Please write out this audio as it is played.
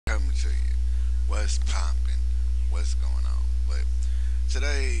to you what's popping, what's going on. But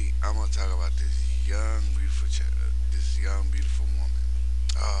today I'm gonna talk about this young beautiful woman.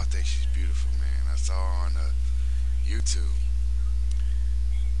 Oh, I think she's beautiful, man. I saw her on YouTube,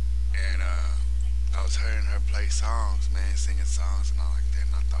 and I was hearing her play songs, man, singing songs and all like that,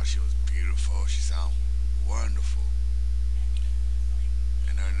 and I thought she was beautiful. She sounded wonderful,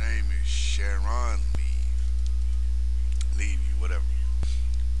 and her name is Levy, whatever.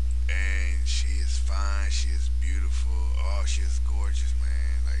 And she is fine. She is beautiful. Oh, she is gorgeous,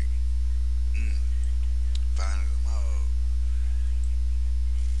 man. Like, fine as a mug.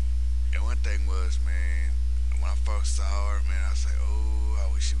 And one thing was, man, when I first saw her, man, I said, oh,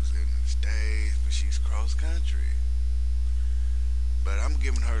 I wish she was living in the States, but she's cross country. But I'm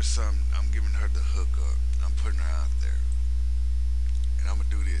giving her some. I'm giving her the hookup. I'm putting her out there, and I'm gonna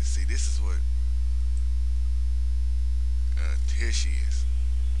do this. See, this is what. Here she is.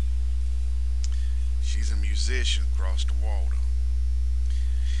 She's a musician across the water,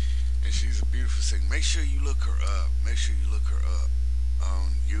 and she's a beautiful singer. Make sure you look her up. Make sure you look her up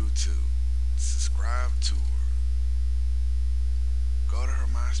on YouTube. Subscribe to her. Go to her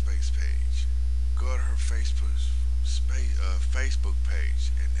MySpace page. Go to her Facebook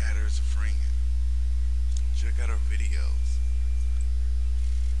page and add her as a friend. Check out her videos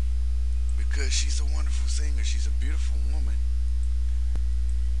because she's a wonderful singer. She's a beautiful woman.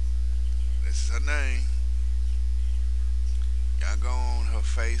 This is her name. Y'all go on her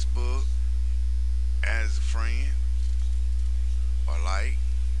Facebook as a friend or like.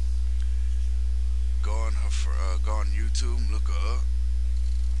 Go on YouTube and look her up.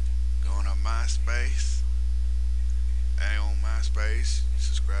 Go on her MySpace. And on MySpace,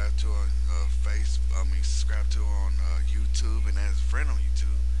 subscribe to her on subscribe to her on YouTube and as a friend on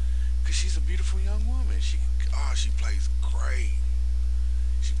YouTube. Cause she's a beautiful young woman. She plays great.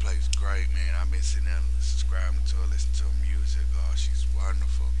 She plays great, man. I've been sitting there subscribing to her, listening to her music. Oh, she's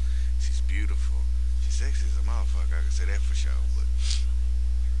wonderful. She's beautiful. She's sexy as a motherfucker. I can say that for sure.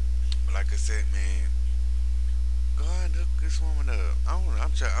 But like I said, man, go ahead and hook this woman up.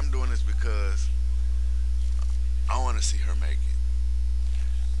 I'm doing this because I want to see her make it.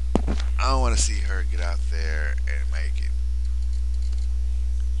 I want to see her get out there and make it.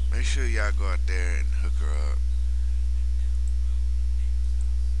 Make sure y'all go out there and hook her up.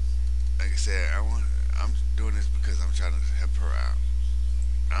 Like I said, I'm doing this because I'm trying to help her out.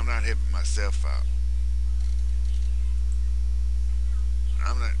 I'm not helping myself out.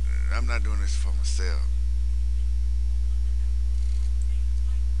 I'm not. I'm not doing this for myself.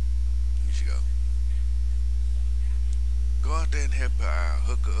 You should go. Go out there and help her out.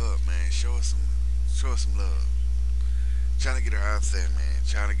 Hook her up, man. Show her some love. Trying to get her out there, man.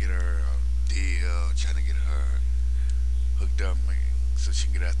 Trying to get her a deal. Trying to get her hooked up, man, so she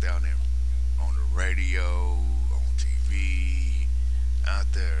can get out there on the radio, on TV, out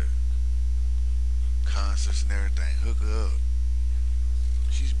there, concerts and everything. Hook her up.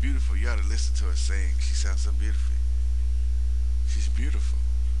 She's beautiful. You ought to listen to her sing. She sounds so beautiful. She's beautiful.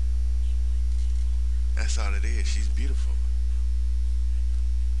 That's all it is. She's beautiful.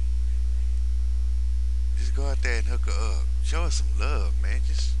 Just go out there and hook her up. Show her some love, man.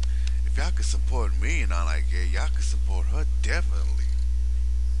 Just if y'all could support me and all like that, y'all could support her definitely.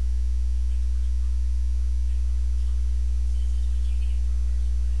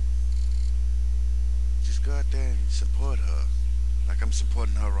 Just go out there and support her. Like I'm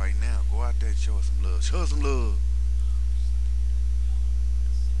supporting her right now. Go out there and show her some love. Show her some love.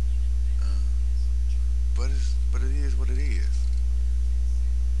 Uh, but it is what it is.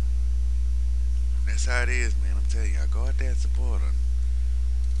 That's how it is, man. I'm telling you, I go out there and support her.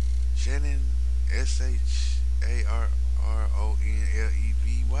 Shannon Sharronlevy.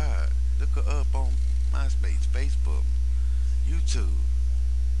 Look her up on MySpace, Facebook, YouTube.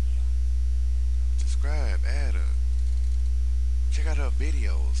 Subscribe, add her. Check out her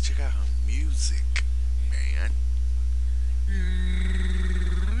videos. Check out her music, man.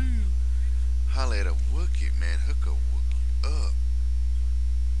 Holla at a Wookie, man. Hook a Wookie up.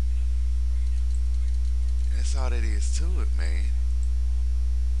 That's all that is to it, man.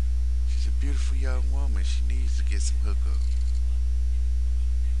 She's a beautiful young woman. She needs to get some hookup.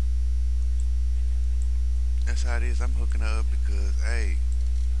 That's how it is. I'm hooking her up because, hey,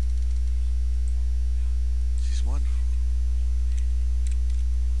 she's wonderful.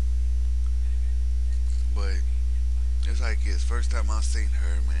 But it's like this. First time I seen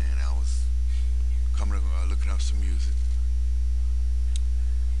her, man, I was looking up some music,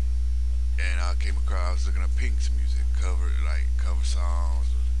 and I came across. I was looking up Pink's music, cover songs,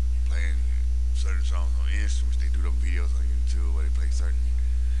 playing certain songs on instruments. They do them videos on YouTube where they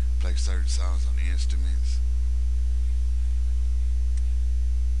play like certain songs on instruments.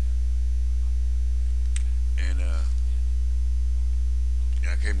 And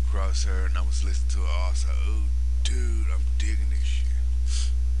yeah, I came across her and I was listening to her. I was like, oh, dude, I'm digging this shit.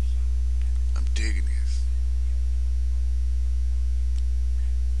 I'm digging this.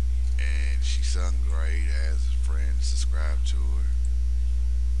 And she sung great. As a friend, subscribed to her.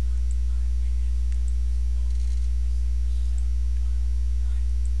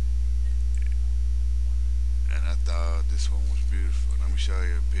 And I thought this one was beautiful. Let me show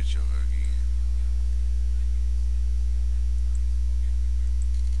you a picture of her again.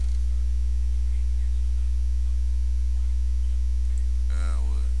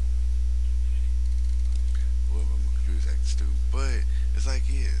 Well, my computer's acting stupid. But it's like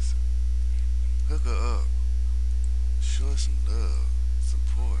this. Hook her up. Show her some love,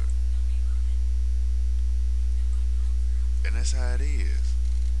 support. And that's how it is.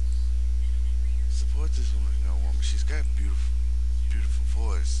 Support this woman, woman. She's got a beautiful, beautiful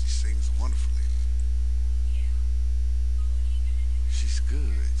voice. She sings wonderfully. She's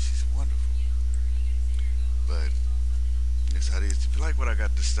good. She's wonderful. But that's how it is. If you like what I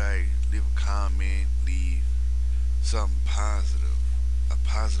got to say, leave a comment, leave something positive, a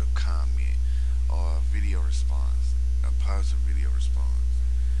positive comment, or a video response, a positive video response.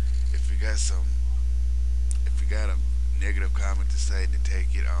 If you got some, if you got a negative comment to say, then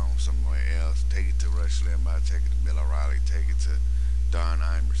take it on somewhere else. Take it to Rush Limbaugh, take it to Bill O'Reilly, take it to Don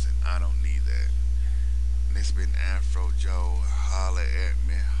Imerson. I don't need that. And it's been Afro Joe. Holla at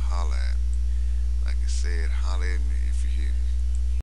me, holla at me. Like I said, holla at me.